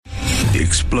The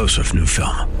explosive new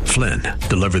film, Flynn,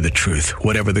 deliver the truth,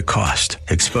 whatever the cost,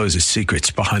 exposes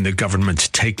secrets behind the government's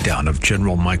takedown of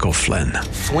General Michael Flynn.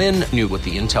 Flynn knew what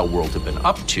the intel world had been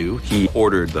up to. He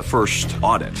ordered the first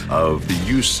audit of the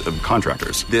use of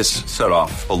contractors. This set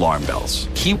off alarm bells.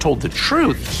 He told the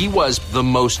truth. He was the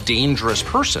most dangerous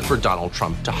person for Donald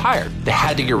Trump to hire. They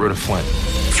had to get rid of Flynn.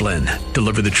 Flynn,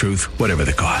 deliver the truth, whatever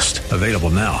the cost. Available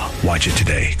now. Watch it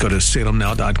today. Go to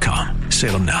salemnow.com.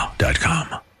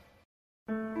 salemnow.com.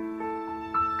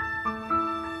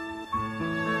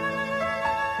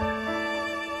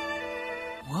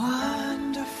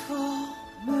 Wonderful,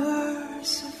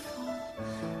 merciful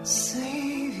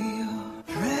Savior,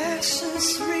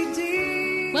 precious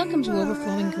Redeemer. Welcome to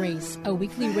Overflowing Grace, a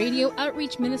weekly radio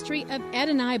outreach ministry of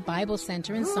Adonai Bible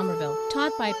Center in Somerville,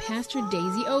 taught by Pastor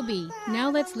Daisy Obi. Now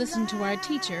let's listen to our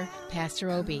teacher, Pastor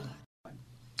Obi.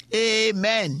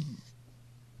 Amen.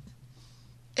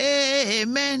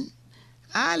 Amen.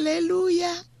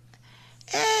 Hallelujah.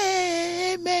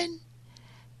 Amen.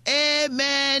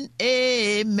 Amen.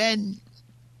 Amen.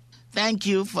 Thank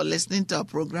you for listening to our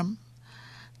program.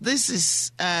 This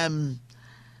is,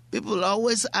 people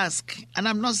always ask, and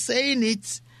I'm not saying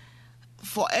it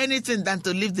for anything than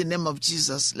to lift the name of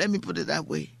Jesus. Let me put it that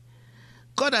way.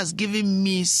 God has given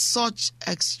me such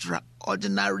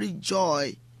extraordinary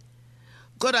joy.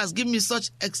 God has given me such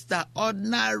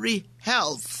extraordinary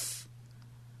health.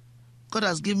 God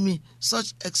has given me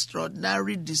such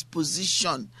extraordinary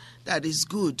disposition that is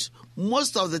good.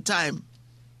 Most of the time,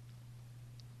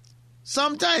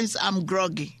 sometimes I'm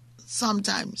groggy.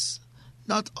 Sometimes,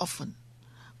 not often.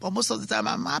 But most of the time,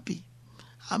 I'm happy.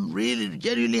 I'm really,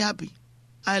 genuinely happy.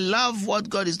 I love what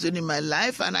God is doing in my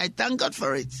life, and I thank God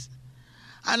for it.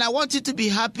 And I want you to be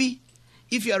happy,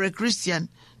 if you're a Christian,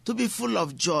 to be full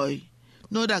of joy.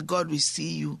 Know that God will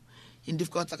see you in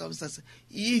difficult circumstances.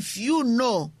 If you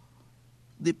know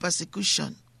the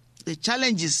persecution, the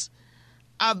challenges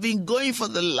have been going for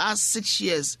the last 6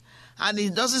 years, and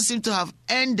it doesn't seem to have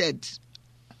ended.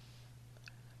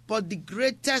 But the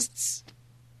greatest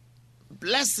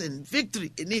blessing,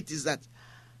 victory in it is that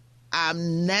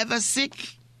I'm never sick.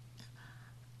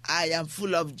 I am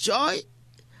full of joy.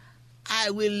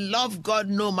 I will love God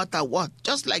no matter what.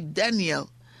 Just like Daniel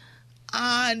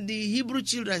and the Hebrew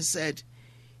children said,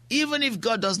 even if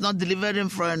God does not deliver them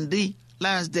from the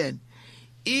lion's den,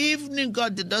 even if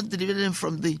God did not deliver them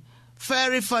from the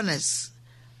fiery furnace,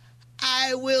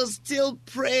 I will still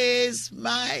praise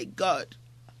my God.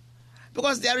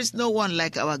 Because there is no one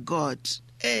like our God.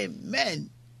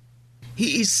 Amen.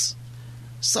 He is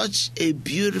such a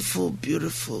beautiful,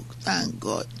 beautiful, thank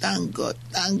God, thank God,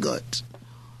 thank God.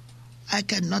 I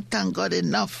cannot thank God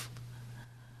enough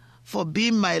for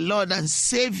being my Lord and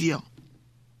Savior.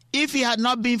 If it had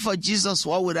not been for Jesus,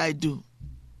 what would I do?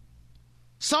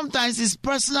 Sometimes it's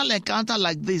personal encounter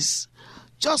like this,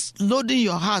 just loading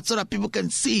your heart so that people can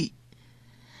see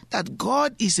that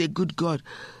God is a good God.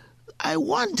 I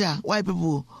wonder why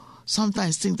people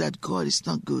sometimes think that God is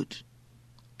not good.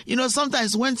 You know,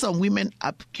 sometimes when some women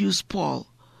accuse Paul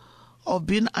of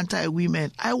being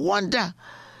anti-women, I wonder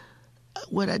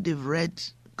whether they've read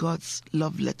God's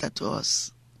love letter to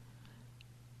us.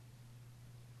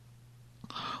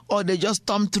 Or they just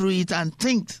thumb through it and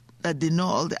think that they know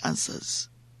all the answers.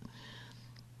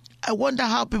 I wonder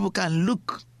how people can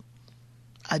look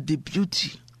at the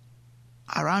beauty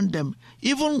around them,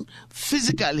 even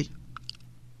physically,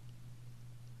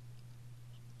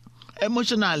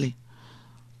 emotionally,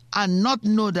 and not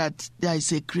know that there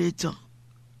is a creator.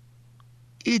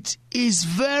 It is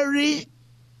very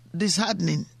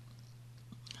disheartening.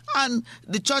 And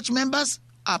the church members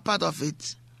are part of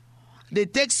it. They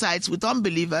take sides with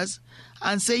unbelievers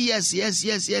and say, yes, yes,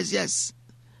 yes, yes, yes.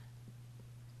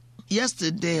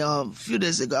 Yesterday or a few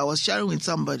days ago, I was sharing with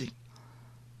somebody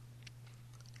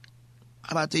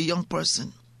about a young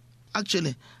person.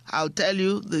 Actually, I'll tell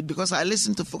you, because I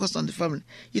listened to Focus on the Family.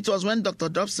 It was when Dr.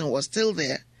 Dobson was still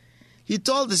there. He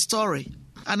told the story,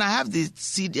 and I have the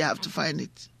CD, I have to find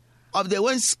it. They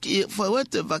went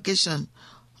to a vacation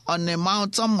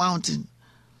on some mountain,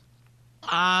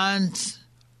 and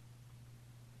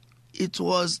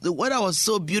the weather was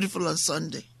so beautiful on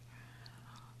Sunday.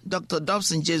 Dr.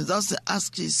 James Dobson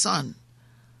asked his son,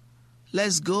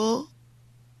 let's go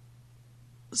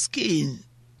skiing.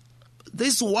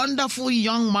 This wonderful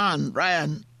young man,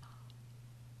 Ryan,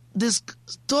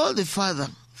 told the father,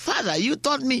 Father, you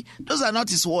taught me, those are not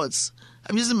his words,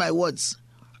 I'm using my words.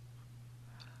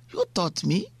 You taught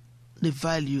me the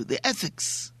value, the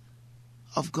ethics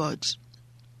of God.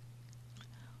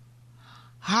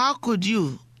 How could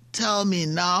you tell me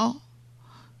now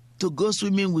to go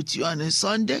swimming with you on a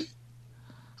Sunday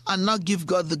and not give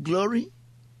God the glory?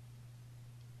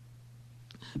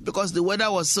 Because the weather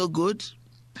was so good.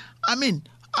 I mean,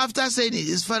 after saying it,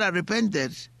 his father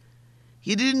repented.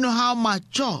 He didn't know how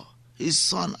mature his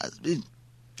son has been.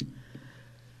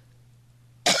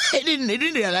 He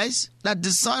didn't realize that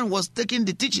the son was taking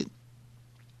the teaching,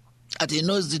 that he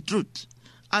knows the truth.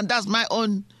 And that's my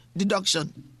own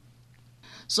deduction.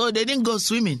 So they didn't go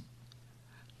swimming.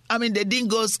 I mean, they didn't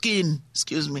go skiing,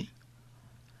 excuse me.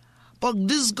 But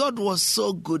this God was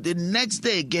so good. The next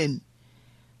day again,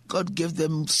 God gave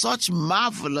them such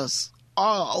marvelous,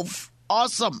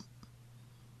 awesome,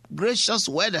 gracious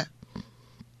weather.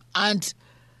 And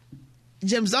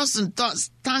James Dawson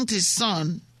thanked his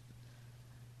son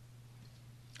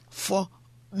for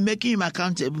making him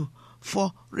accountable,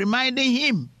 for reminding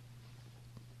him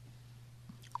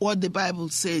what the Bible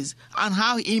says and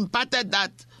how he imparted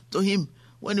that to him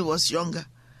when he was younger.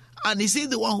 And is he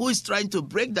the one who is trying to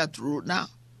break that rule now?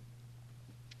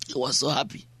 He was so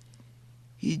happy.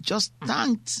 He just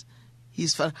thanked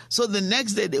his father. So the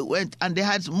next day they went and they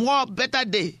had better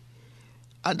day.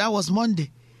 And that was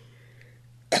Monday.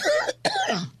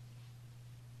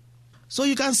 So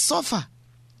you can suffer.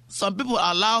 Some people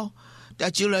allow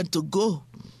their children to go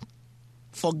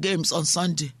for games on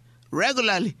Sunday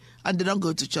regularly and they don't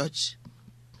go to church.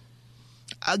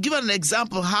 I'll give an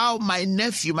example how my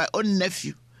own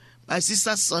nephew, my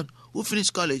sister's son, who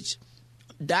finished college,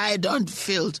 died on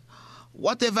field.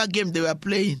 Whatever game they were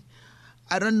playing,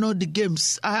 I don't know the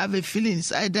games. I have a feeling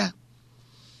it's either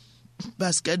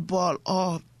basketball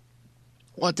or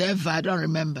whatever, I don't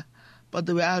remember. But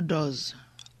they were outdoors.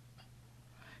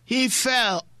 He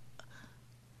fell.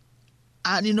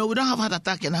 And, we don't have heart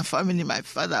attack in our family. My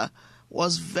father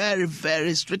was very,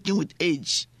 very stricken with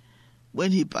age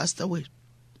when he passed away.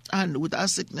 And without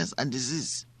sickness and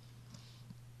disease.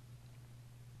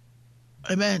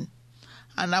 Amen.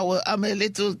 And I'm a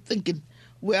little thinking,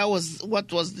 what was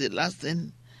the last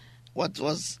thing? What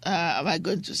was, am I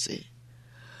going to say?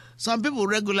 Some people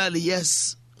regularly,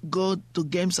 yes, go to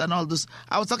games and all this.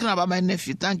 I was talking about my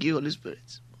nephew. Thank you, Holy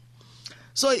Spirit.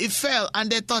 So he fell, and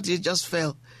they thought he just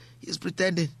fell. He's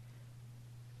pretending.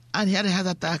 And he had a heart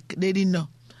attack. They didn't know.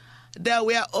 There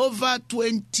were over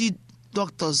 20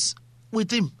 doctors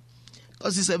with him,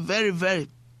 because it's a very, very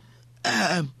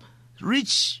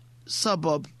rich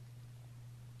suburb.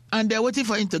 And they're waiting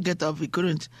for him to get up. He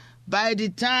couldn't. By the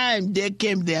time they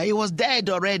came there, he was dead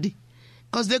already,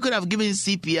 because they could have given him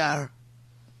CPR.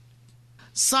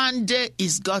 Sunday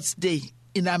is God's day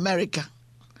in America.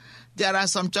 There are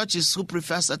some churches who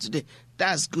prefer Saturday.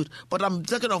 That's good. But I'm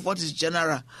talking of what is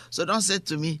general. So don't say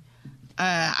to me,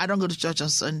 I don't go to church on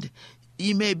Sunday.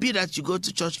 It may be that you go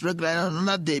to church regularly on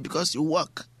another day because you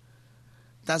work.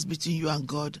 That's between you and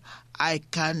God. I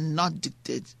cannot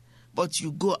dictate. But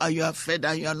you go and you are fed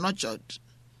and you are nurtured.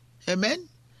 Amen?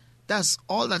 That's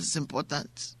all that is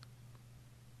important.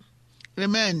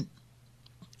 Amen.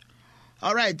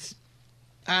 All right.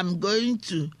 I'm going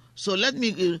to... So let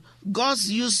me...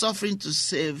 God's use suffering to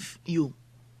save you.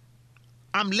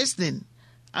 I'm listening.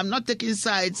 I'm not taking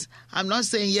sides. I'm not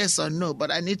saying yes or no,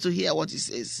 but I need to hear what he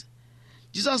says.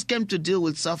 Jesus came to deal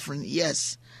with suffering,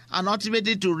 yes, and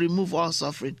ultimately to remove all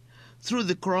suffering through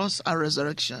the cross and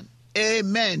resurrection.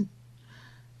 Amen.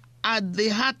 At the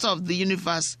heart of the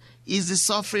universe is the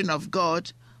suffering of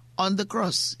God on the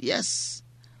cross. Yes.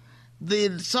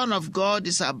 The Son of God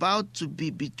is about to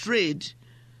be betrayed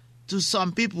to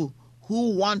some people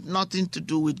who want nothing to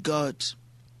do with God.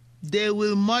 They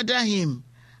will murder him,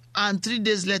 and 3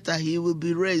 days later he will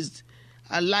be raised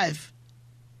alive.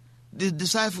 The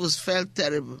disciples felt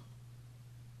terrible.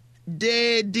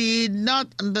 They did not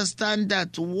understand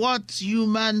that what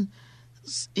humans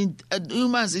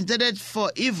intended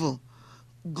for evil,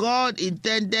 God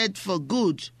intended for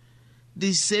good,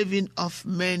 the saving of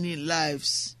many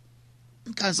lives.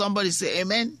 Can somebody say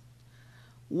amen?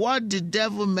 What the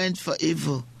devil meant for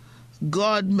evil,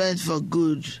 God meant for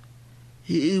good.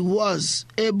 He was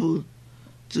able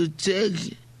to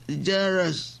take the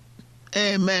generous.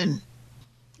 Amen.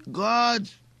 God,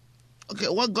 okay,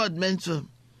 what God meant for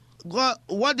God,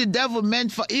 what the devil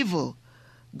meant for evil,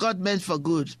 God meant for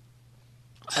good.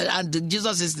 And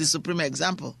Jesus is the supreme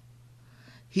example.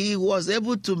 He was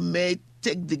able to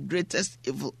take the greatest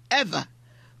evil ever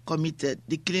committed,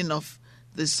 the killing of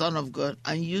the Son of God,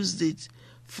 and used it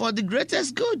for the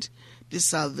greatest good, the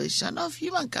salvation of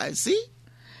humankind. See?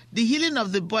 The healing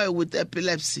of the boy with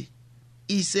epilepsy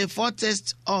is a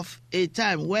foretaste of a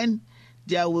time when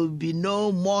there will be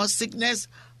no more sickness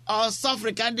or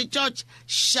suffering. Can the church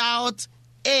shout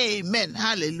amen?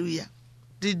 Hallelujah.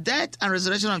 The death and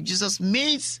resurrection of Jesus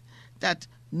means that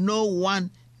no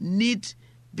one need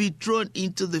be thrown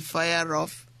into the fire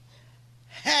of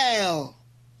hell.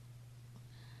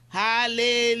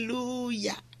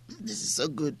 Hallelujah. This is so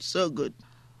good, so good.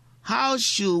 How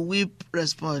should we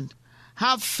respond?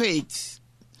 Have faith.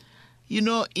 You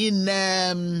know,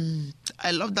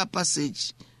 I love that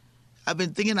passage. I've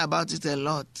been thinking about it a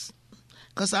lot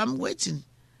because I'm waiting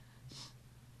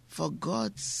for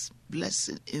God's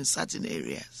blessing in certain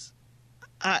areas.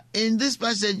 In this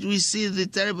passage, we see the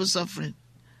terrible suffering.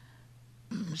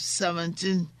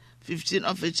 17:15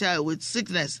 of a child with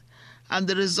sickness and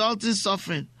the resulting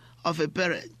suffering of a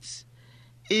parent.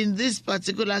 In this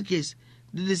particular case,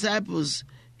 the disciples'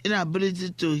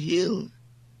 inability to heal.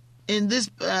 In this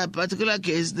particular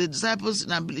case, the disciples'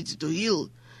 inability to heal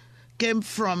came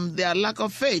from their lack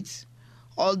of faith,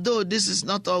 although this is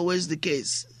not always the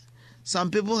case.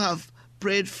 Some people have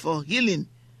prayed for healing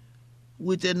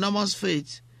with enormous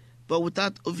faith, but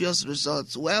without obvious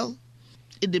results. Well,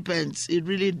 it depends.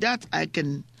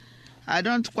 I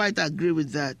don't quite agree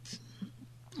with that.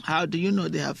 How do you know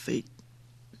they have faith?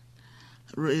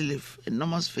 Really,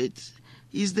 enormous faith.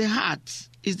 It's the heart.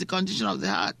 It's the condition of the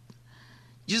heart.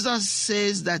 Jesus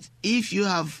says that if you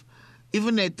have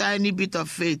even a tiny bit of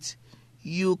faith,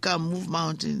 you can move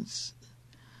mountains.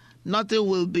 Nothing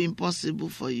will be impossible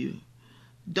for you.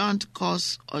 Don't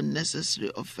cause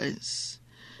unnecessary offense.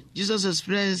 Jesus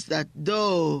explains that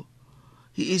though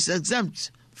he is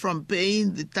exempt from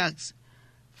paying the tax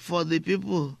for the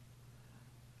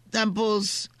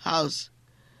temple's house,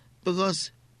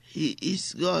 because he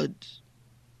is God.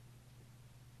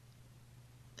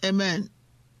 Amen.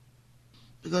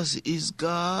 Because he is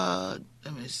God.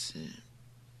 Let me see.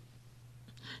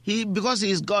 Because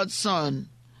he is God's own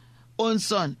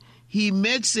son, he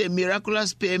makes a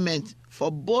miraculous payment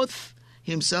for both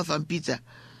himself and Peter,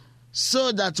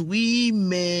 so that we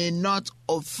may not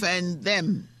offend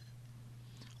them.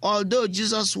 Although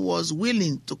Jesus was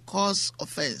willing to cause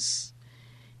offense,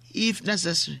 if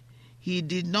necessary, he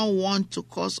did not want to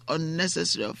cause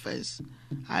unnecessary offense.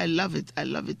 I love it, I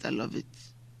love it, I love it.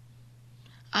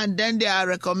 And then they are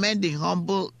recommending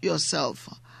humble yourself.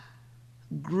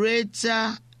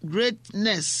 Greatness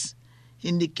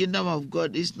in the kingdom of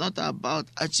God is not about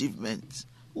achievement.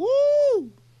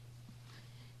 Woo!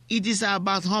 It is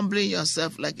about humbling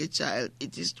yourself like a child.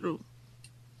 It is true.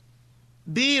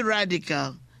 Be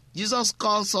radical. Jesus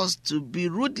calls us to be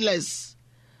ruthless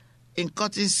in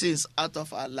cutting sins out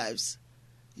of our lives.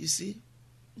 You see?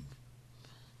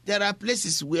 There are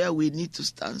places where we need to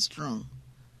stand strong,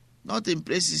 not in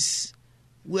places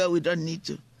where we don't need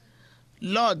to.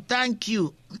 Lord, thank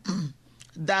you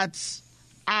that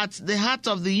at the heart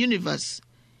of the universe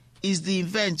is the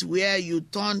event where you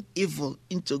turn evil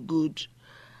into good.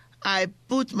 I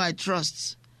put my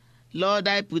trust. Lord,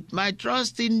 I put my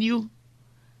trust in you.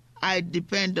 I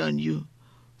depend on you.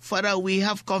 Father, we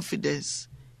have confidence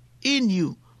in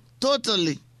you,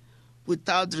 totally,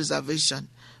 without reservation.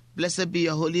 Blessed be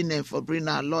your holy name for being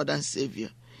our Lord and Savior.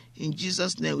 In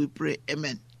Jesus' name we pray.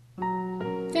 Amen.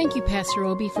 Thank you, Pastor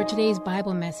Obi, for today's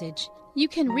Bible message. You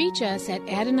can reach us at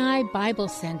Adonai Bible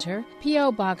Center,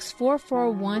 P.O. Box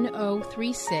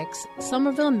 441036,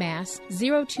 Somerville, Mass.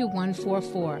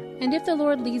 02144. And if the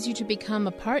Lord leads you to become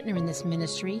a partner in this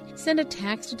ministry, send a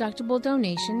tax-deductible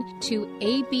donation to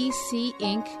ABC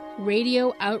Inc.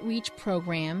 Radio Outreach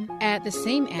Program at the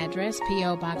same address,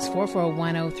 P.O. Box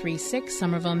 441036,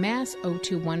 Somerville, Mass.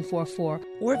 02144.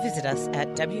 Or visit us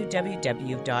at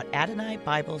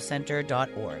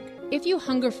www.AdonaiBibleCenter.org. If you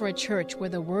hunger for a church where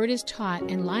the Word is taught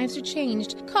and lives are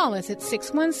changed, call us at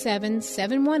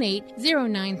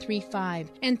 617-718-0935.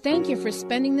 And thank you for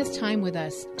spending this time with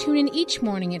us. Tune in each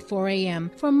morning at 4 a.m.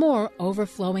 for more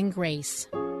overflowing grace.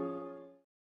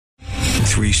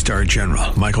 3-star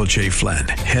General Michael J. Flynn,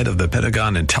 head of the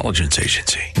Pentagon Intelligence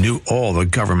Agency, knew all the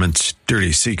government's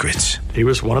dirty secrets. He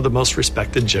was one of the most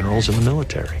respected generals in the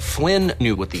military. Flynn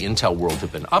knew what the intel world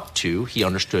had been up to. He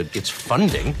understood its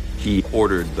funding. He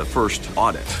ordered the first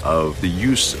audit of the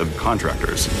use of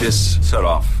contractors. This set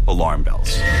off alarm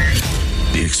bells.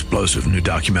 The explosive new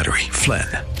documentary, Flynn,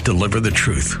 Deliver the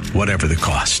Truth, Whatever the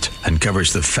Cost,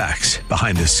 uncovers the facts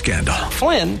behind the scandal.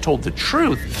 Flynn told the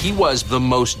truth. He was the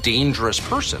most dangerous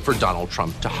person for Donald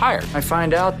Trump to hire. I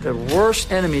find out the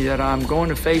worst enemy that I'm going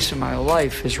to face in my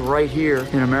life is right here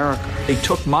in America. They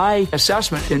took my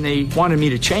assessment and they wanted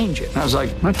me to change it. And I was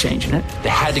like, I'm not changing it. They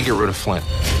had to get rid of Flynn.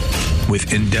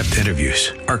 With in-depth interviews,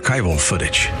 archival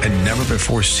footage, and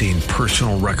never-before-seen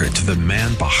personal records of the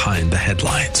man behind the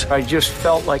headlines. I just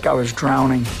felt like I was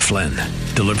drowning. Flynn,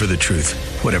 Deliver the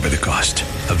Truth, Whatever the Cost.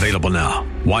 Available now.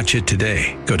 Watch it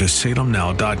today. Go to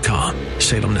salemnow.com.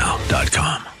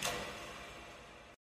 salemnow.com.